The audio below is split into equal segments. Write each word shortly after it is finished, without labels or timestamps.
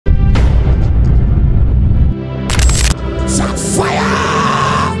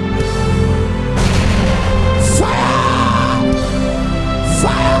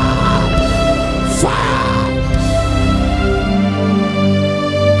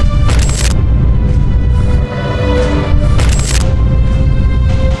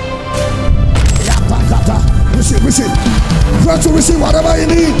receive whatever you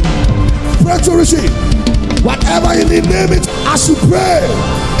need. Pray to receive. Whatever you need, name it. As you pray,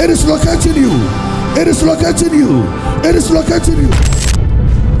 it is locating you. It is locating you. It is locating you.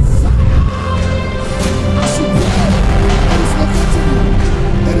 As you pray, it is locating you.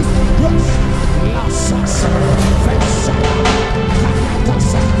 It is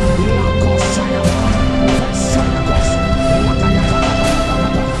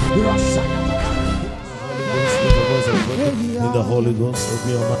in the Holy Ghost, open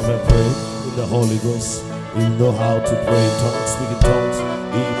your mouth and pray in the Holy Ghost. You know how to pray in tongues, speak in tongues.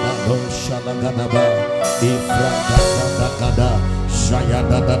 Ibadon shalagadaba, ifradakadakada,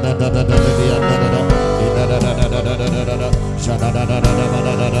 shayadadadadadadadadadadada, idadadadadadadadadada,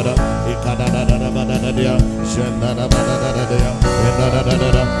 shadadadadadadadadada, ikadadadadadadadada, shendadadadadadada,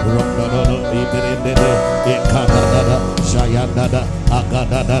 idadadadada, rokdadada, ibirindede, ikadadada, shayadada,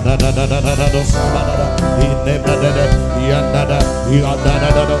 agadadadadadadadada, sabadada, inebadada, yandada,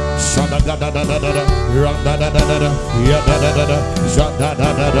 yadadadada, shadagadadadadada, randadadadada, yadadadada,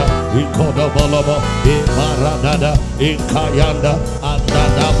 jadadadada, ikodobolobo, imaradada, ikayanda,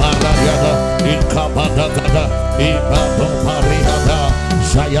 andada baradada, ikabadagada, ibadoparihada,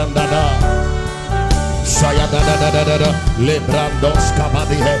 jayandada, shayadadadadada, lebrandos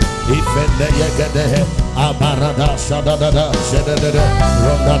kabadihe, ifendeyegedehe, abarada, shadadada, shadadada,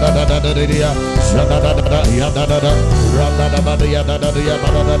 rondadadadadada, shadadada, yadadada, rondadabada, yadadada,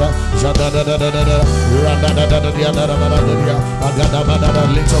 badadada, shadadadadada, rondadadada, yadadada, agadabadada.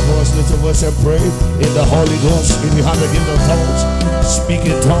 Little voice and pray in the Holy Ghost. If you have a gift of tongues, speak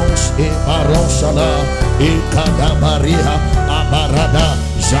in tongues. Ibaroshala, ikadabariha, abarada,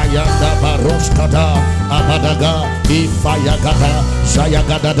 jayanda baroskada, abadaga, ifayagada,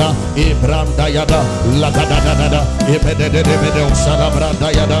 jayagadada, ibrandayada, lagadadada, ibedededebede,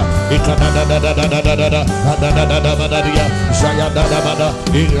 shalabrandayada, ikadadadadadadada, adadadadabadadia, jayadadabada,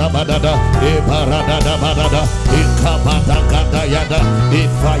 irabadada, ibaradadabadada, ikabadagadayada,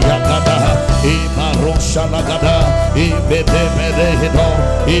 ifayagada, ibaroshalagada, ibedebedehido,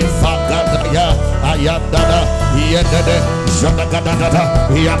 ifagadaya, ayadada, yedede, jadagadadada,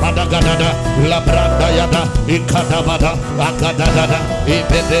 yabadagadada, labrandayada, ikadabada, akadadada,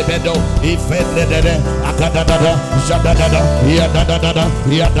 ibedebedo, ifedede, akadadada, jadadada, yadadada,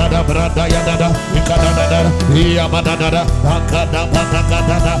 yadada, branda, yadada, ikadadada, yabadadada,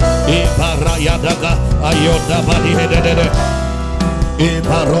 akadabadagadada, ibarayadaga, ayodabadi, hedede,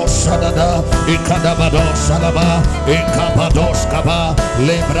 Ibaroshadada, Ikadabadoshadaba, Ikabadoskaba,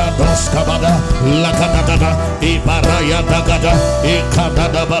 Lebradoskabada, Lakadada, Ibarayadagada,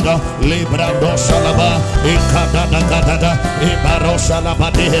 Ikadadabada, Lebradoshalaba, Ikadadagada,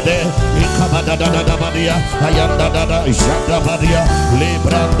 Ibaroshalabadihede, Ikabadadadabadia, Ayandada, Jadabadia,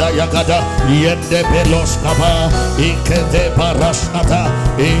 Lebrandayagada, Yendebeloskaba, Ikedebarashata,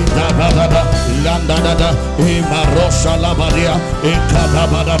 Idabada, Landada, Ibaroshalabadia,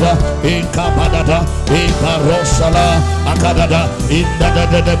 Ikadabadada, Ikabadada, Ibaroshala, Akadada,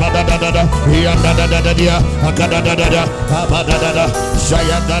 Indadada, Badadada, Yandadada, Akadada, Abadada,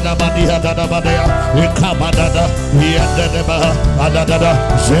 Shayadada, Badia, Dadabadea, Ikabadada, Yandadaba, Adada,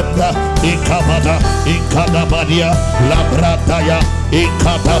 Zenda, Ikabada, Ikadabadia, Labradaya,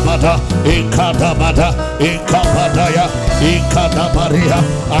 Ikadabada, Ikadabada, Ikabadaya, Ikadabaria,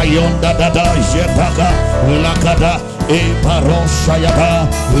 Ayondadada, Jetaga, Lakada, Ibaroshayada,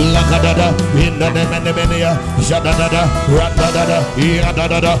 Lakadada, Indanemenia, Jadadada, Radadada,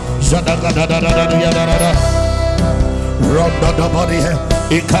 Yadadada, Jadagadada, Yadada, Ronda body,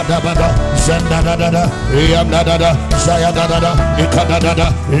 Ikadabada, Zendadada, Yandadada, Sayadada, Ikadada,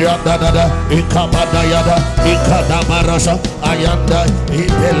 Yandadada, Ikabadayada, Ikadabarasa, Ayanda,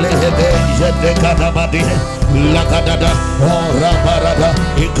 Ibelehede, Yedekadabadi, Lakadada, Orabarada,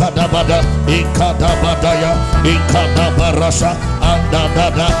 Ikadabada, Ikadabadaya, Ikadabarasa,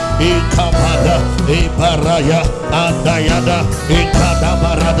 Andadada, Ikabada, Ibaraya, Andayada,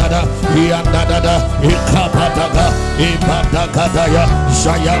 Ikadabaradada, Yandadada, Ikabadaga, Ibadagadaya,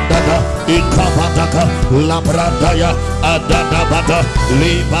 Sayandada, Ikabadaga, Labradaya, Adadabada,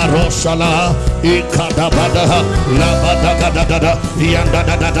 Libarosala, Ikadabada, Labadagadada,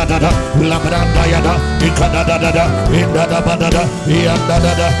 Yandadada, Labrandayada, Ikadadada, Indadabada,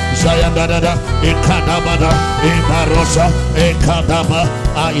 Yandadada, Sayandada, Ikadabada, Ibarosa, Ikadaba,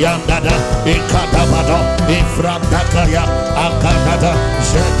 Ayandada, Ikadabada, Ifrandakaya, Akadada,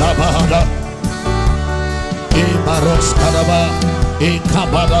 Zetabada, Ibaros Kadaba,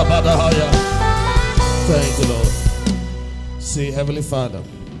 Ikabada Badahaya. Thank you, Lord. Say, Heavenly Father,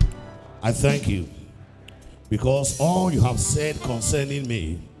 I thank you because all you have said concerning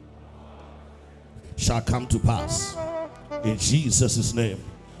me shall come to pass. In Jesus' name.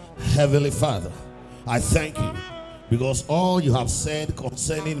 Heavenly Father, I thank you because all you have said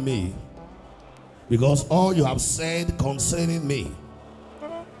concerning me,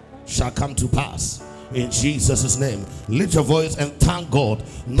 shall come to pass. In Jesus' name. Lift your voice and thank God,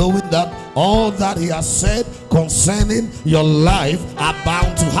 knowing that all that he has said concerning your life are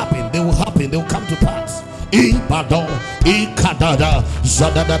bound to happen. They will happen. They will come to pass. Ibado, Ikadada,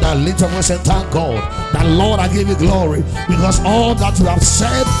 Zadadada. Lift your voice and thank God that, Lord, I give you glory because all that you have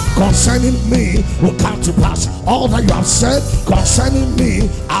said concerning me will come to pass. All that you have said concerning me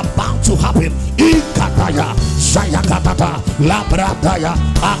are bound to happen. Ikadaya, Zayakadada, Labradaya,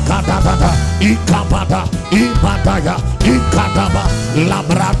 Akadadada, Ikabada, Ibadaya, Ikadaba,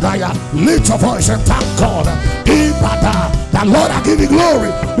 Labradaya. Lift your voice and thank God. Ibada, that, Lord, I give you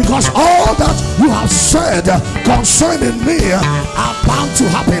glory because all that you have said concerning me are bound to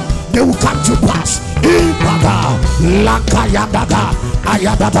happen. They will come to pass. Ibada, Lakayadaga,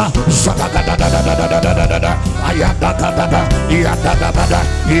 Ayadada, Shadagadadadadadadadadada, Ayadadadada, Yadadabada,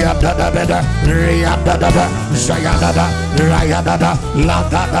 Yadadabada, Riyadadada, Zayadada, Rayadada,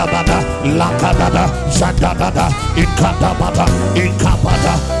 Lagadabada, Lakadada, Zadadada, Ikadabada,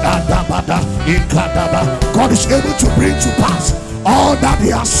 Ikabada, Adabada, Ikadaba. God is able to bring to pass all that he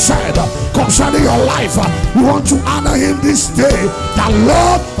has said concerning your life. You want to honor him this day. That,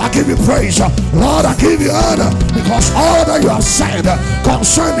 Lord, I give you praise. Lord, I give you honor because all that you have said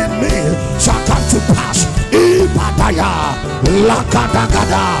concerning me shall come to pass. Ibadaya,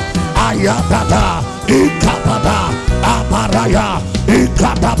 Lakadagada, Ayadada, Ikabada, Abaraya,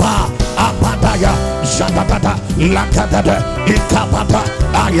 Ikadaba, Abadaya, Zadadada, Lakadada, Ikabada,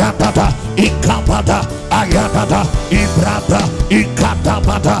 Ayadada, Ikabada, Ayadada, Ibrada,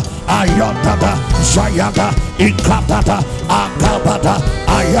 Ikadabada, Ayadada, Zayada, Ikadada, Akabada,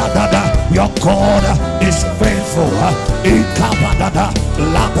 Ayadada. Your God is faithful. Ikabada,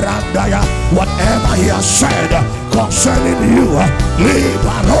 Labradaya. Whatever he has said concerning you,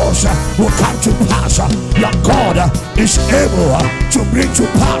 Libaros, will come to pass. Your God is able to bring to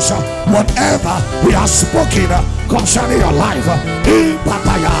pass whatever he has spoken concerning your life.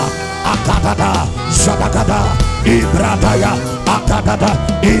 Ibadaya, Akadada, Zadagada, Ibradaya, Akadada,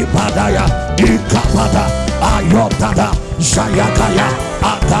 Ibadaya, Ikabada, Ayodada, Zayakaya,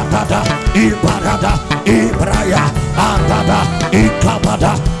 Akadada, Ibarada, Ibraya, Akada,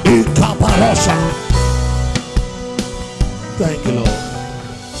 Ikabada, Ikabarosa. Thank you, Lord.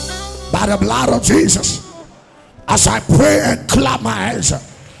 By the blood of Jesus, as I pray and clap my hands,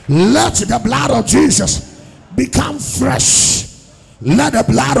 let the blood of Jesus become fresh. Let the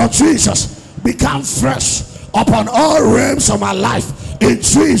blood of Jesus become fresh upon all realms of my life. In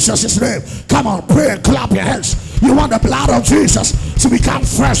Jesus' name. Come on, pray and clap your hands. You want the blood of Jesus to become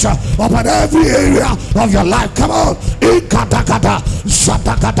fresh upon every area of your life. Come on. Ikadagada,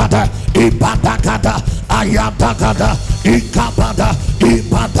 Zadagada, Ibadagada, Ayadagada, Ikabada,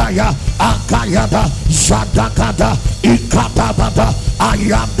 Ibadaya, Akayada, Zadagada, Ikadabada,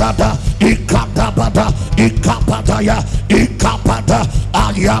 Ayadada, Ikadabada, Ikabadaya, Ikabada,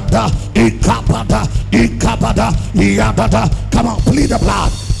 Ayada, Ikabada, Ikabada, Yadada. Come on, plead the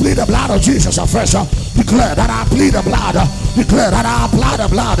blood. Plead the blood of Jesus afresh. Declare that I plead the blood. Declare that I apply the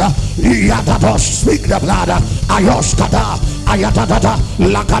blood. Yadada, speak the blood. Ayoskada, Ayadada,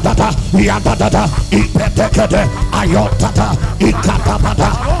 Lakadada, Yadada, Ipetekade, Ayotata,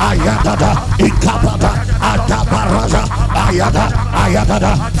 Ikadabada, Ayadada, Ikabada, Adabaraza, Ayada,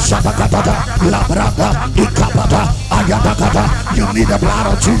 Ayadada, Sadakadada, Labrada, Ikabada, Ayadagada. You need the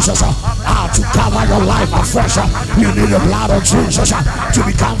blood of Jesus to cover your life afresh. You need the blood of Jesus to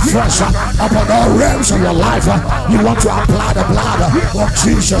become fresh upon all realms of your life. You want to apply the blood of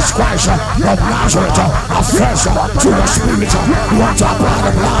Jesus Christ of Nazareth afresh to your spirit. You want to apply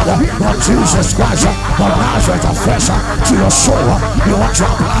the blood of Jesus Christ of Nazareth afresh to your soul. You want to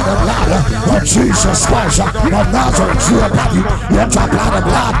apply the blood of Jesus Christ of Nazareth to your body. You want to apply the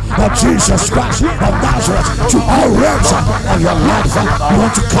blood of Jesus Christ of Nazareth to all realms of your life. You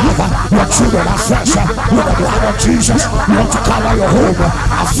want to cover your children afresh with the blood of Jesus. You want to cover your home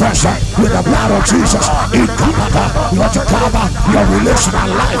afresh with the blood of Jesus. You want to cover your relational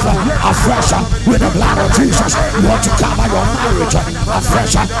life afresh with the blood of Jesus. You want to cover your marriage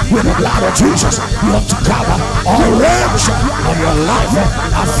afresh with the blood of Jesus. You want to cover all realms of your life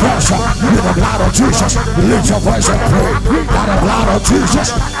afresh with the blood of Jesus. Lift your voice and pray that the blood of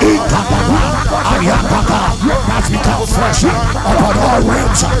Jesus has become fresh upon all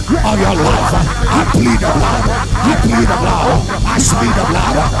realms of your life. I plead the blood. I plead the blood. I speak the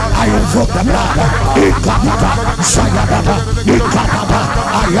blood. I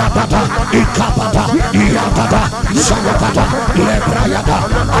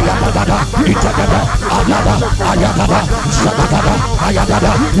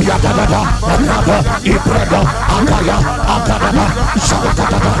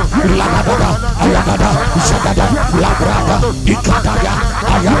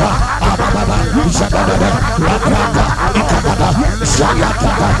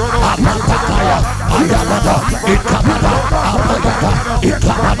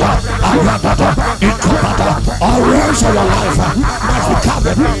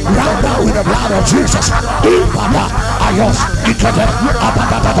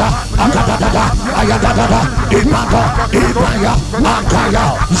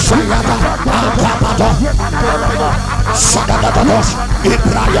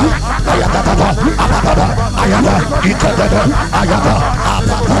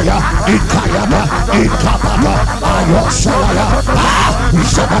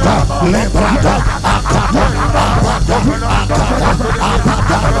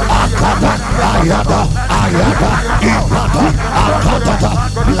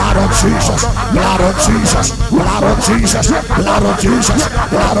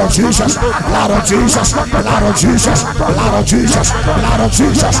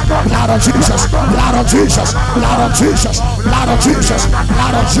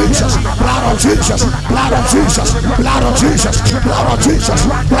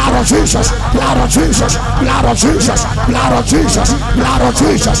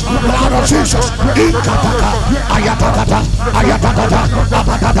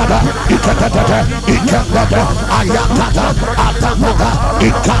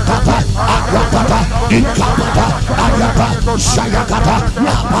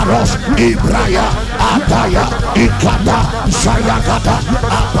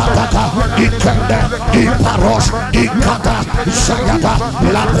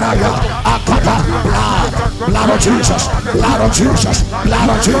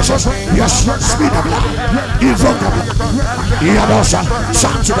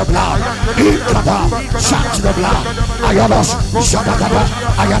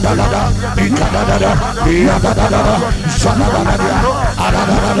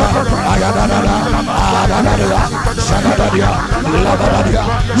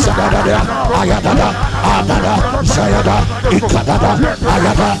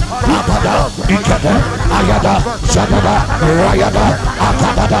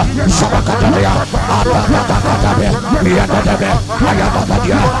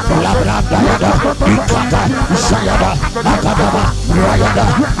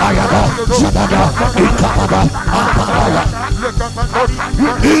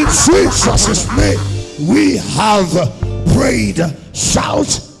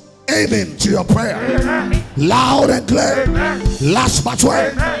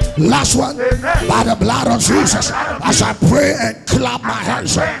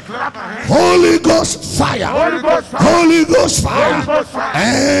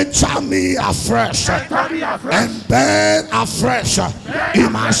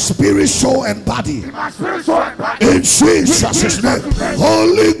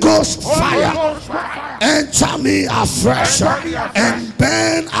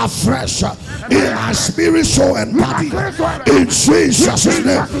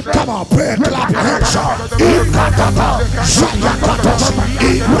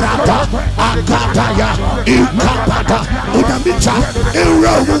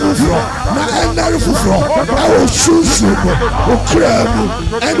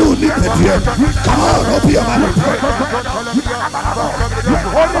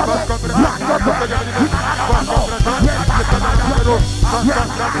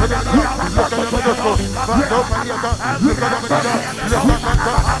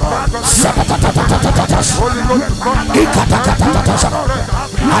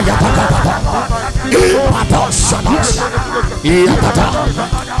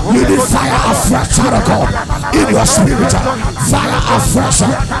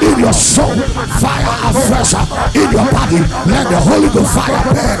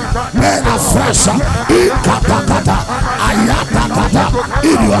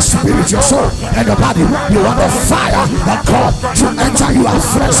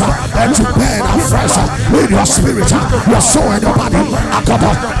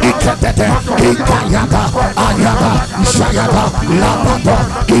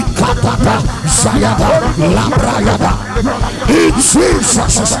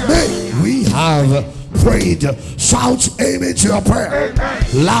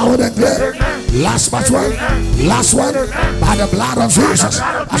Last but one. Last one. By the blood of Jesus,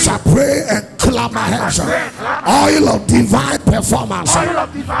 as I pray and clap my hands, oil of divine performance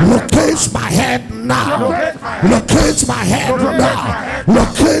locates my head now. Locates my head now.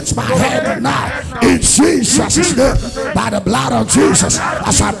 Locates my head now. In Jesus' name, by the blood of Jesus,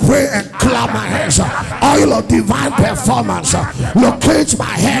 as I pray and clap my hands, oil of divine performance locates my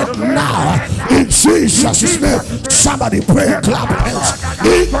head now. In Jesus' name, somebody pray and clap your hands.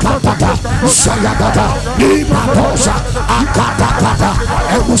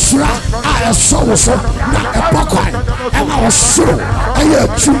 Emusra I saw so na epokwai ema osoro eye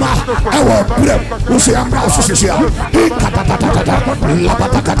tuma ewo brem wo se amra osisi ya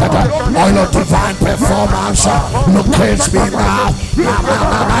oil of divine performance locates me now.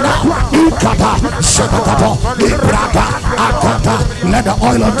 Let the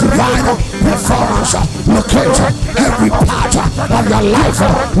oil of divine performance locate every part of your life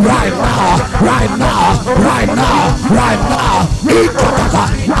right now, right now, right now, right now.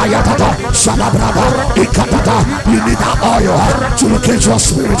 You need that oil to locate your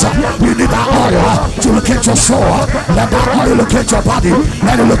spirit. You need that oil to locate your soul. Let that oil locate your body.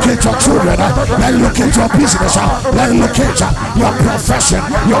 Let it locate your children. Let it locate your business. Let it locate your profession,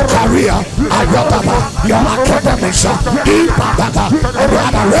 your career, your academics, every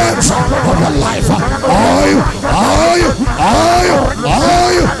other realms of your life. Oil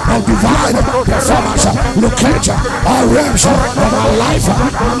of divine performance locate all realms of my life.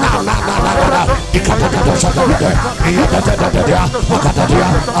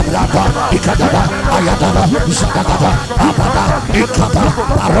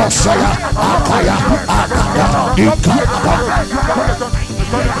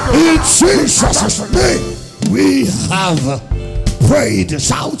 In Jesus' name we have prayed.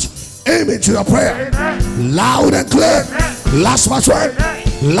 Shout amen to your prayer loud and clear. Last one.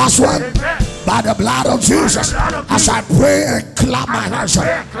 Last one. By the blood of Jesus, as I pray and clap my hands,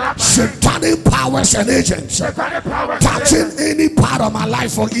 satanic powers and agents touching any part of my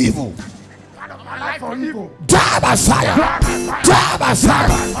life for evil, die by fire, die by fire,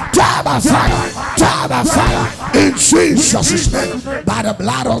 die by fire, die by fire. In Jesus' name, by the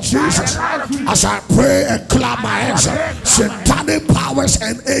blood of Jesus, as I pray and clap my hands, satanic powers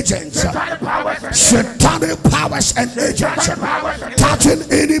and agents, satanic powers and agents touching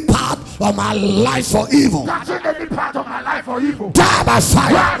any part of my life for evil, die by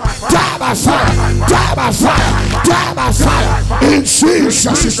fire, die by fire, die by fire, die by fire. In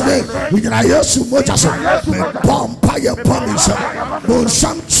Jesus' name, we can hear so much as Pompire promise,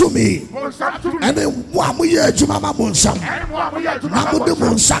 Monsam to me, and then 1 year to Mama Monsam. Namudu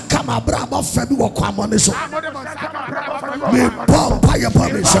Monsa Kama Brava Febu or Quamonism. Me Pompire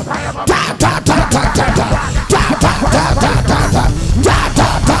promise, da da da da da da da da da da da da.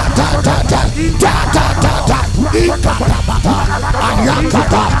 Ikadabata,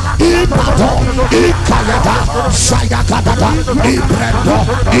 Ayakata, Ipato, Ikayata, Sayakata, Ibrendo,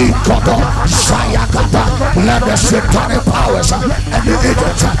 Ikoto, Sayakata. Let the satanic powers and the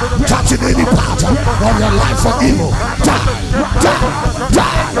agents touching any part of your life for evil die.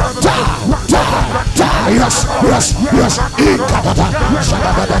 Yes. Ikadata,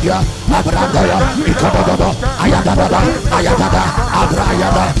 Sayakata, Abrandaya, Ikoto, Ayadada,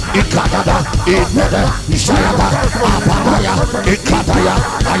 Abrayada, Ikadada, Ibeda, Sayada, Abadaya, Ikadaya,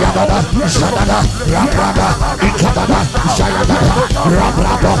 Ayadada, Zadada, Rabrada, Ikadada, Sayada,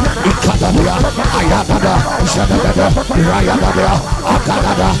 Rabrada, Ikadada, Ayadada, Zadada, Rayadada,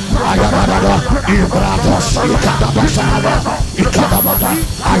 Akadada, Ayadada, Ibrados, Ikadada, Sayada, Ikadabada,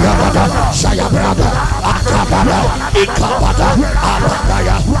 Ayadada, Sayabrada, Akadada, Ikabada,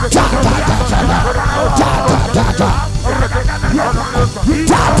 Abadaya, da.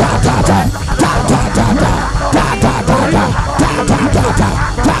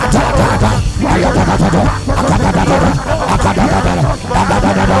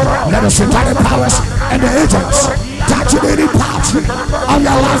 Let the satanic powers and the agents touching any part of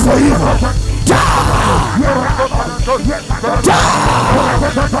your life for evil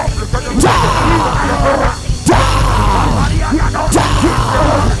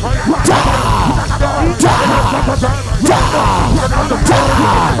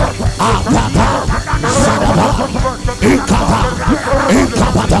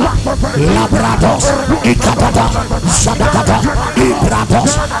Labrados, Ikabada, Sadakata,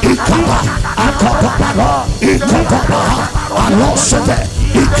 Ibrados, Ikaba, Akopaparo, Ikopapa, Alosete,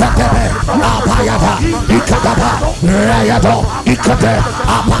 Ikadebe, Abayada, Ikadaba, Rayado, Ikade,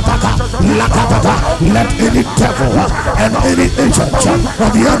 Apataka, Let any devil and any agent of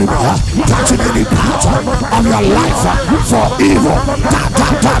the enemy touching any part of your life for evil.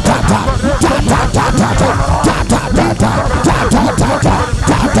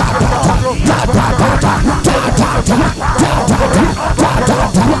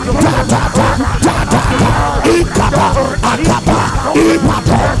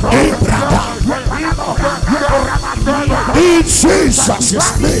 In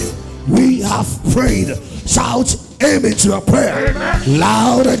Jesus' name we have prayed. Shout amen to your prayer.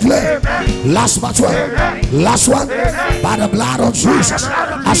 Loud and clear. Last one. Last one. By the blood of Jesus,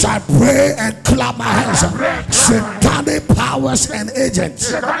 as I pray and clap my hands, satanic powers and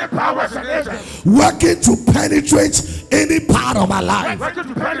agents working to penetrate any part of my life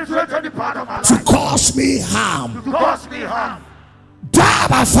to cause me harm. Die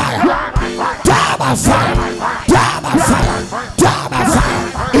by fire, die by fire, die by fire, die by fire.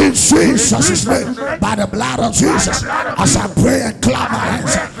 In Jesus' name, by the blood of Jesus, as I pray and clap my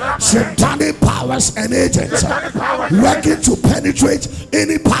hands, satanic powers and agents working to penetrate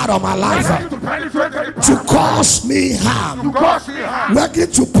any part of my life to cause me harm,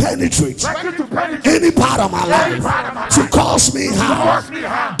 working to penetrate any part of my life to cause me harm.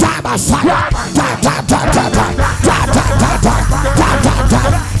 Die by fire, die, die, die, die, die, die, die, die, die.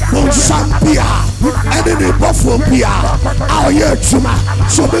 Monsambia, enemy Buffobia, our year Juma,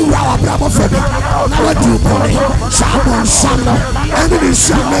 so be our bravo for me. Now I do pony, Shamon Sando, enemy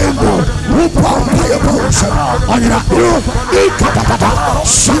Shambo, who pump your bones on your Ikatata,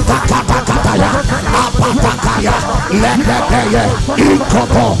 Shatakataya, Apatakaya, Lendaya,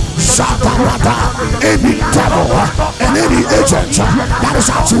 Ikopo, Shatakata, any devil and any agent that is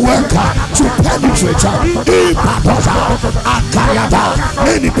out to work to penetrate Ipatosa, Akayada,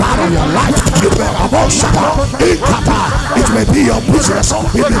 any part of your life, you better about it may be your business,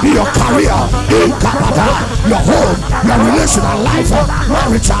 it may be your career, your home, your relational life,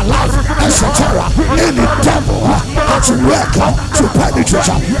 marital life, etc. Any devil out to work to penetrate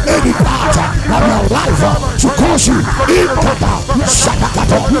any part of your life to cause you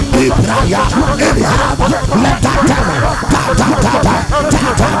anyhow, let that devil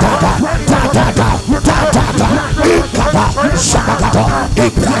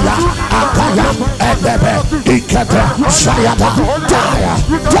Ibraya, Akaya, Edebe, Ikete, Shayada, Daya,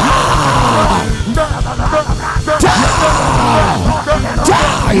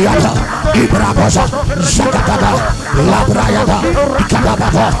 Daya, Ibrabosa, Shakata, Labrayada,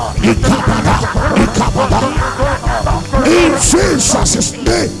 Ikabada, Ikabada, Ikabada. In Jesus'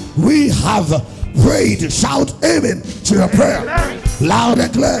 name we have prayed. Shout amen to your prayer. Loud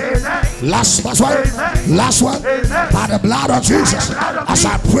and clear. Last one. Last one. By the blood of Jesus, as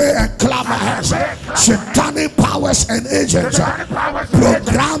I pray and clap my hands, satanic powers and agents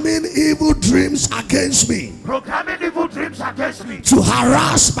programming evil dreams against me, to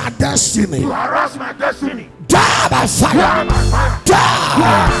harass my destiny. Die by fire.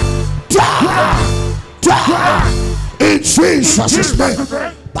 Die. In Jesus' name,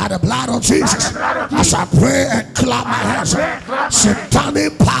 by the blood of Jesus, as I pray and clap my hands,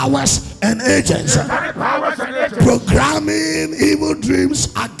 satanic powers and agents programming evil dreams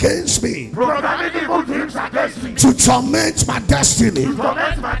against me, to torment my destiny.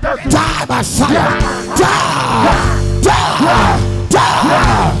 Die by fire. Die.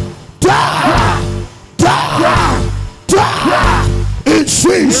 In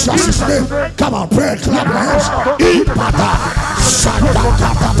Jesus' name, come on, pray, clap your hands. Ipada,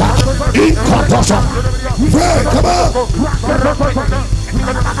 Shadakata, Ikotosa. Pray, come on.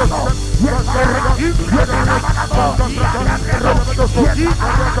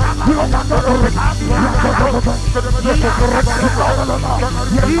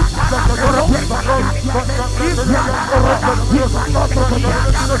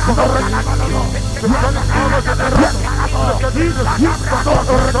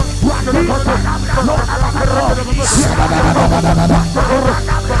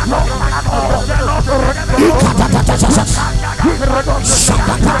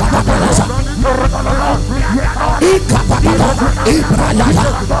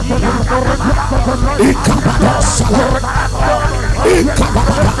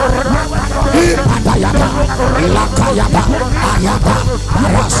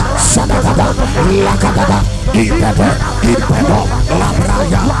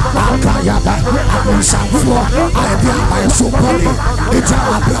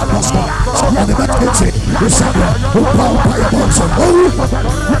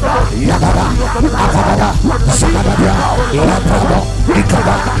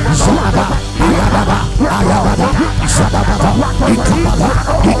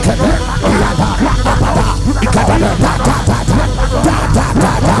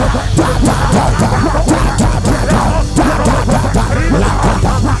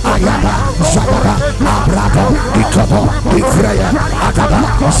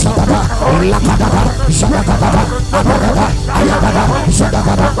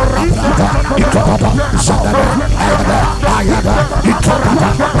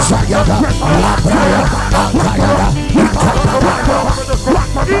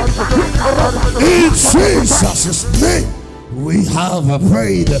 In Jesus' name, we have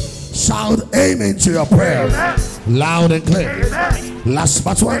prayed. Shout amen to your prayer. Loud and clear. Last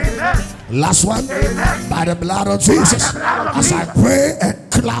but one. Last one. By the blood of Jesus, as I pray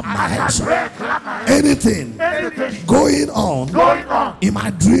and clap my hands, anything going on in my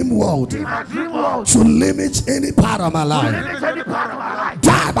dream world to limit any part of my life,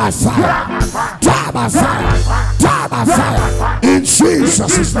 die by fire, die by fire, die by fire. In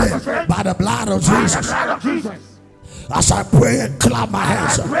Jesus' name, by the blood of Jesus, as I pray and clap my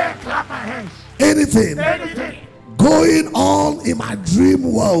hands, anything going on in my dream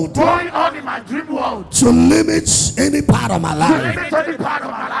world to limit any part of my life,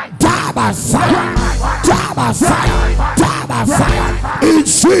 die by fire, die by fire, die by fire. In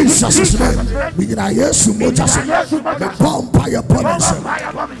Jesus' name, we get yes, the bomb by your promise.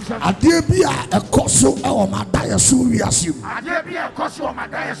 I dare be a coso or my diasuria.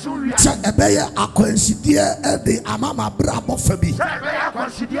 A bear, a coincidia at the Amama Brabo for me.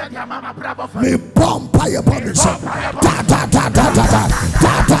 Me bomb by your promise. Da da da da da da da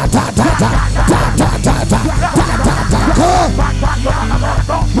da da da da da da.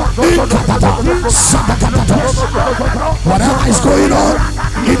 Whatever is going on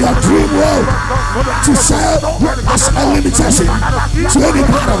in your dream world to serve as a limitation to any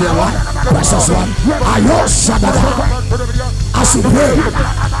part of your life, precious one, ayo shadada. As you pray,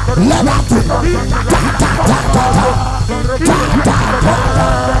 let that thing da da da da da da da da da da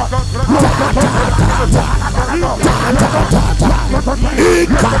da.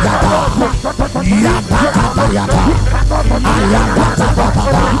 Ikadada, yabakada yada, ayabakada baba,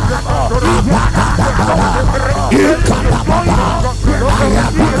 abakada baba, ikadababa,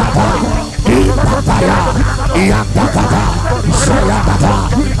 ayabakada, ikadaya, yabakada, sayabada,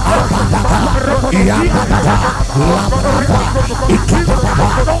 abakada, yabakada, labrada, ikadababa,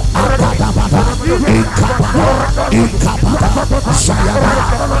 abakada, ikadababa, ikadababa, sayabada,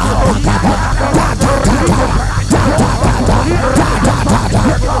 abakada, da da da da.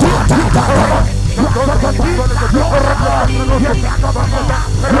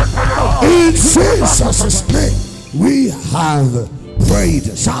 In Jesus' name, we have prayed.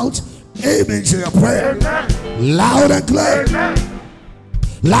 Shout amen to your prayer. Loud and clear.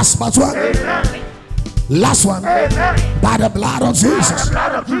 Last but one. Last one. By the blood of Jesus,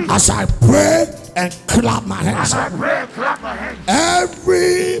 as I pray and clap my hands,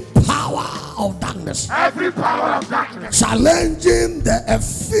 every power of darkness, challenging the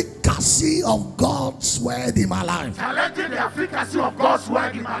efficacy of God's word in my life,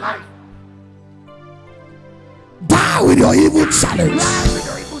 die with your evil challenge,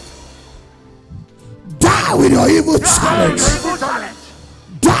 die with your evil challenge,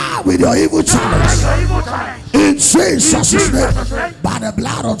 die with your evil challenge. In Jesus' name, by the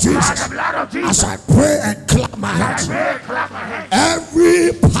blood of Jesus, as I pray and clap my hands,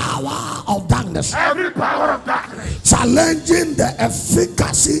 every power of darkness, challenging the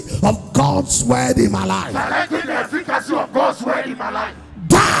efficacy of God's word in my life,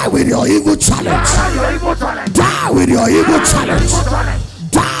 die with your evil challenge, die with your evil challenge,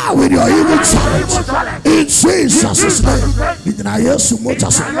 die with your evil challenge. In Jesus' name,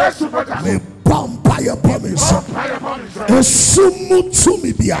 may bomb by your promise. Esumu to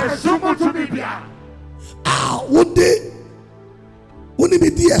me bia. Ah, would they? Wouldn't be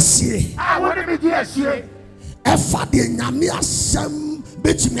DSC? Efa de nyame asem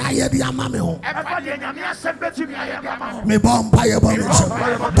betimi ayede amame ho. Me bomb by your promise.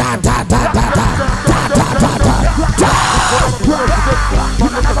 Da da da da da da da da da.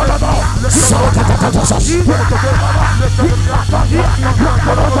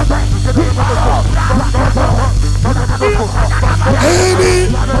 Any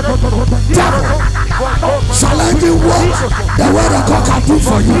devil challenging what the word of God can do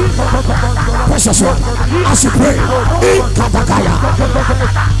for you, precious one, as you pray, in Katakaya,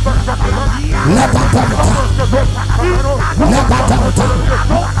 let that devil down, let that devil down,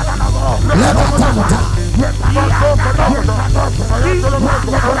 let that devil down.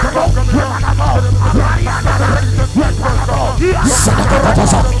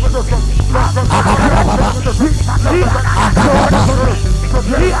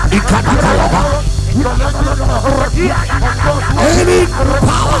 Any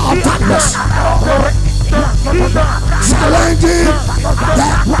power of darkness challenging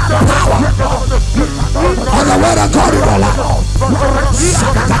that power of the word of God in your life,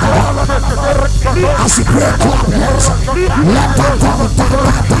 As you pray, clap your hands. Let that devil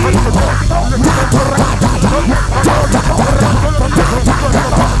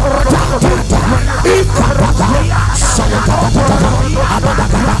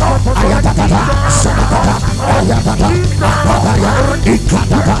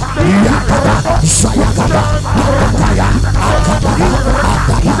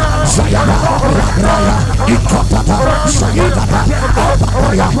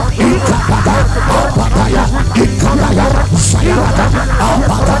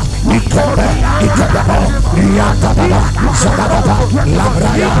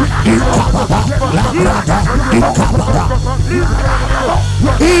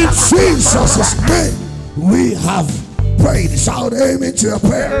in Jesus' name we have prayed. Shout amen to your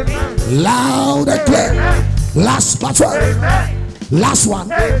prayer. Loud and clear. Last one.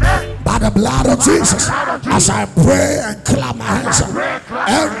 By the blood of Jesus, as I pray and clap my hands,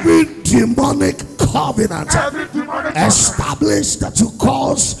 every demonic covenant established to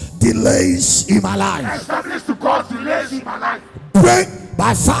cause delays in my life, break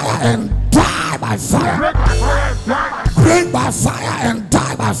by fire and die by fire. Break by fire and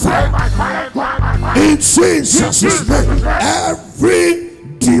die by fire. In Jesus' name, every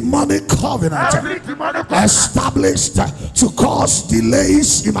demonic covenant established to cause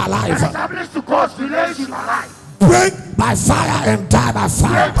delays in my life, break by fire and die by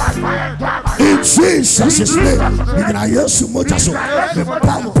fire. In Jesus' name. Begin I hear so much as the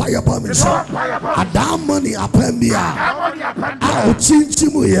vampire upon me. Adam money upon me. I'll change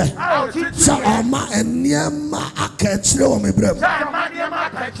you here. So Oma and Niama I can't throw me brem.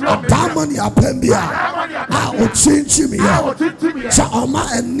 Adam money upon me. I'll change you here. So Oma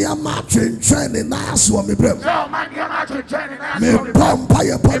and Niama train and nice one me brem. Me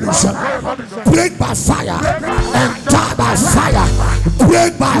vampire upon me. Break by fire and die by fire.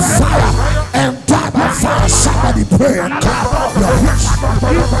 Break by fire and die by fire. Somebody pray and clap your hands.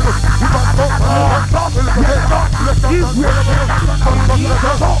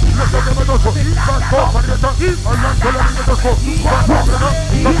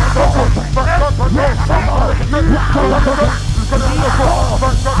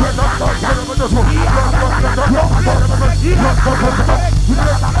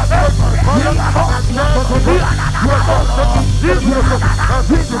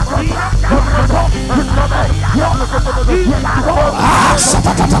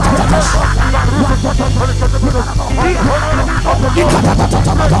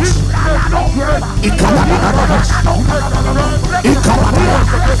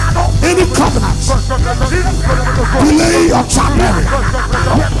 Any covenant delay your childbearing,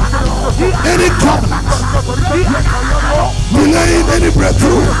 any covenant delay any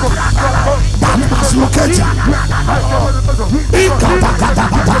breakthrough that must locate you,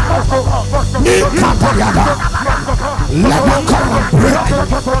 let that covenant break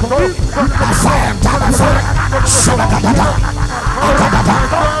by fire and die by fire.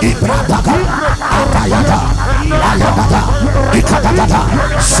 Ibradaga, Atayada, Ayadada, Ikadada,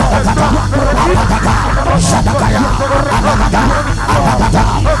 Sadagada, Abadaga, Sadagaya, Abadada, Abadada,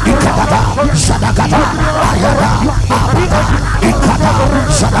 Ikadada, Sadagada, Ayada, Abada, Ikada,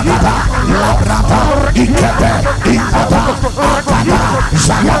 Sadagada, Labrada, Ikade, Ikada, Akada,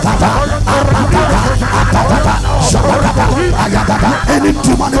 Zayagada, Abadaga, Abadada, Sadagada, Ayadada. Any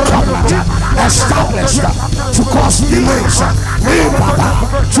demonic covenant established to cause delays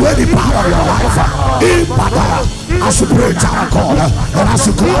to any part of your life, as you pray tower God, and as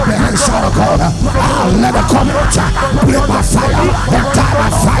you clap your hands tower God, I'll let the covenant break by fire and die by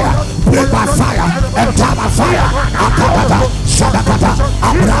fire, break by fire and die by fire. Akadada, Shadakada,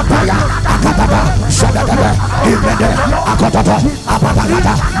 Abrabaya, Akadada, Shadakada, Ibede, Akadada,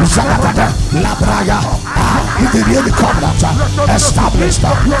 Abadagada, Shadakada, Labraya. If there any covenant established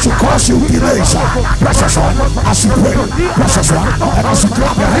to cause you delays, precious one, as you pray, precious one, and as you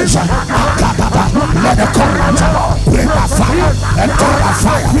clap your hands, let the covenant break by fire and die by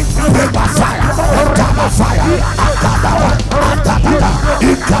fire, break by fire and die by fire.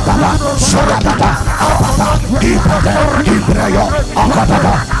 Ikadada, Shadada, Abada, Ibade, Ibreyo,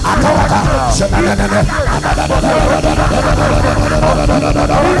 Akadada, Akadada, Shadada,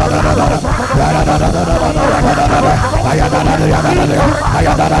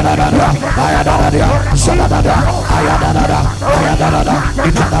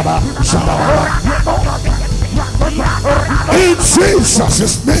 in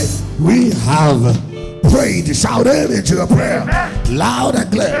Jesus' name we have Pray, shout amen to your prayer. Loud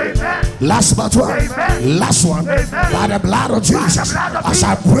and clear. Last but one. Last one. By the blood of Jesus, as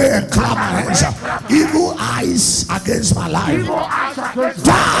I pray and clap my hands, evil eyes against my life,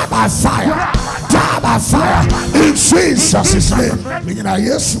 die by fire. Die by fire. In Jesus' name. Meaning I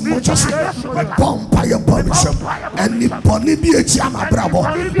yes, much as my bomb by your permission. And the bonnie be a jama bravo.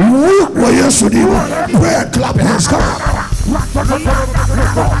 Who were yes to do? Pray and clap your hands. Come on.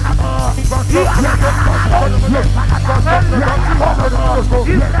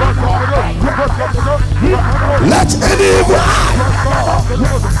 Let any evil eye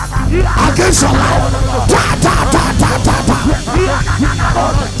against your life die, die, die, die, die, die.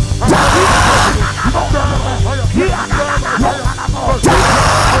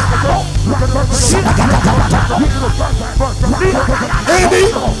 Any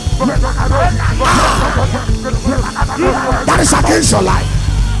that is against your life,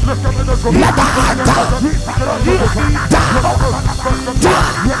 let the eye die.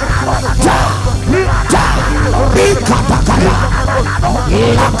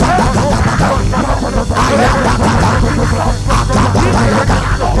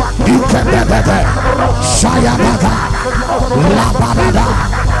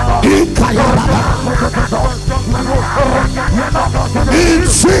 In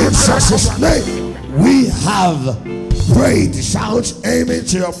Jesus' name, we have prayed. Shout amen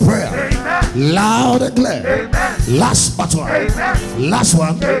to your prayer. Loud and clear. Last but one. Last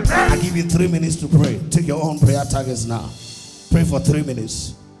one. I give you 3 minutes to pray. Take your own prayer targets now. Pray for 3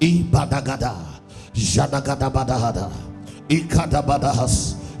 minutes. Ibadagada, Jadagada Badahada, Ikada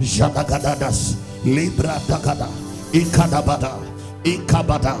Badahas, Jadagadadas, Libra Dagada, Ikadabada,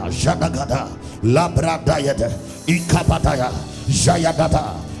 Ikabada, Jadagada, Labra Dayada, Ikabadaya,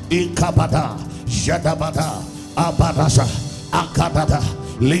 Jayadada, Ikabada, Jadabada, Abadasa, Akadada,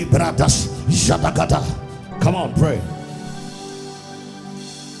 Libradas, Jadagada. Come on, pray.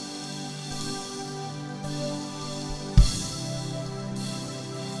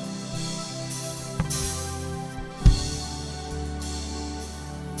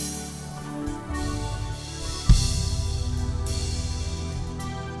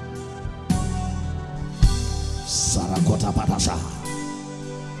 Sarakota Badasa,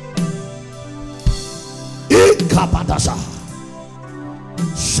 Ikabadasa,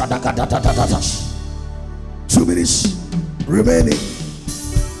 Shadagadadas. 2 minutes remaining.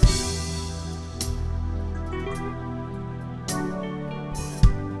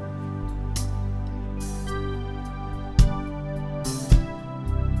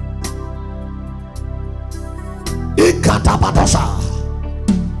 Ikadabadasa,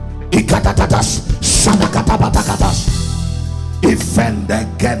 Ikadadadas, Shadagadabatakadas,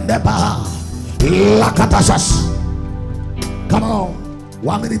 Ifendekendeba, Lakadasas. Come on,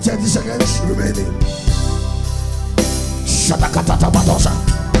 1 minute 30 seconds remaining. Shadakatata Badosa,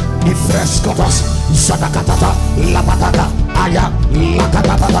 Ifrescotas, Shadakatata, Labadada, Aya,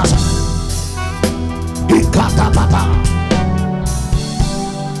 Lakadabadas, Ikadabada,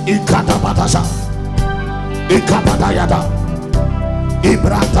 Ikadabadasa, Ikabadayada,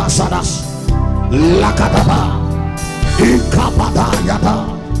 Ibrata Sadas, Lakadaba, Ikabadayada,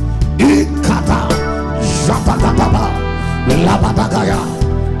 Ikada, Jabadaba, Labadagaya.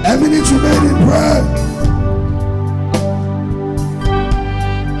 A minute remaining, pray.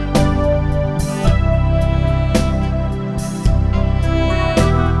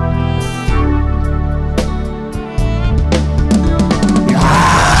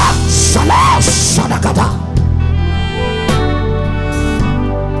 Sadakata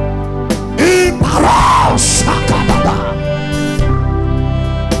Ibaro Sakadada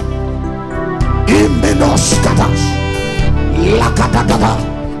Imenos Katas Lakadada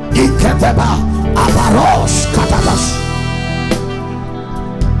Iketeba Abaros Katadas.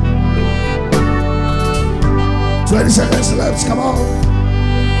 20 seconds left, come on.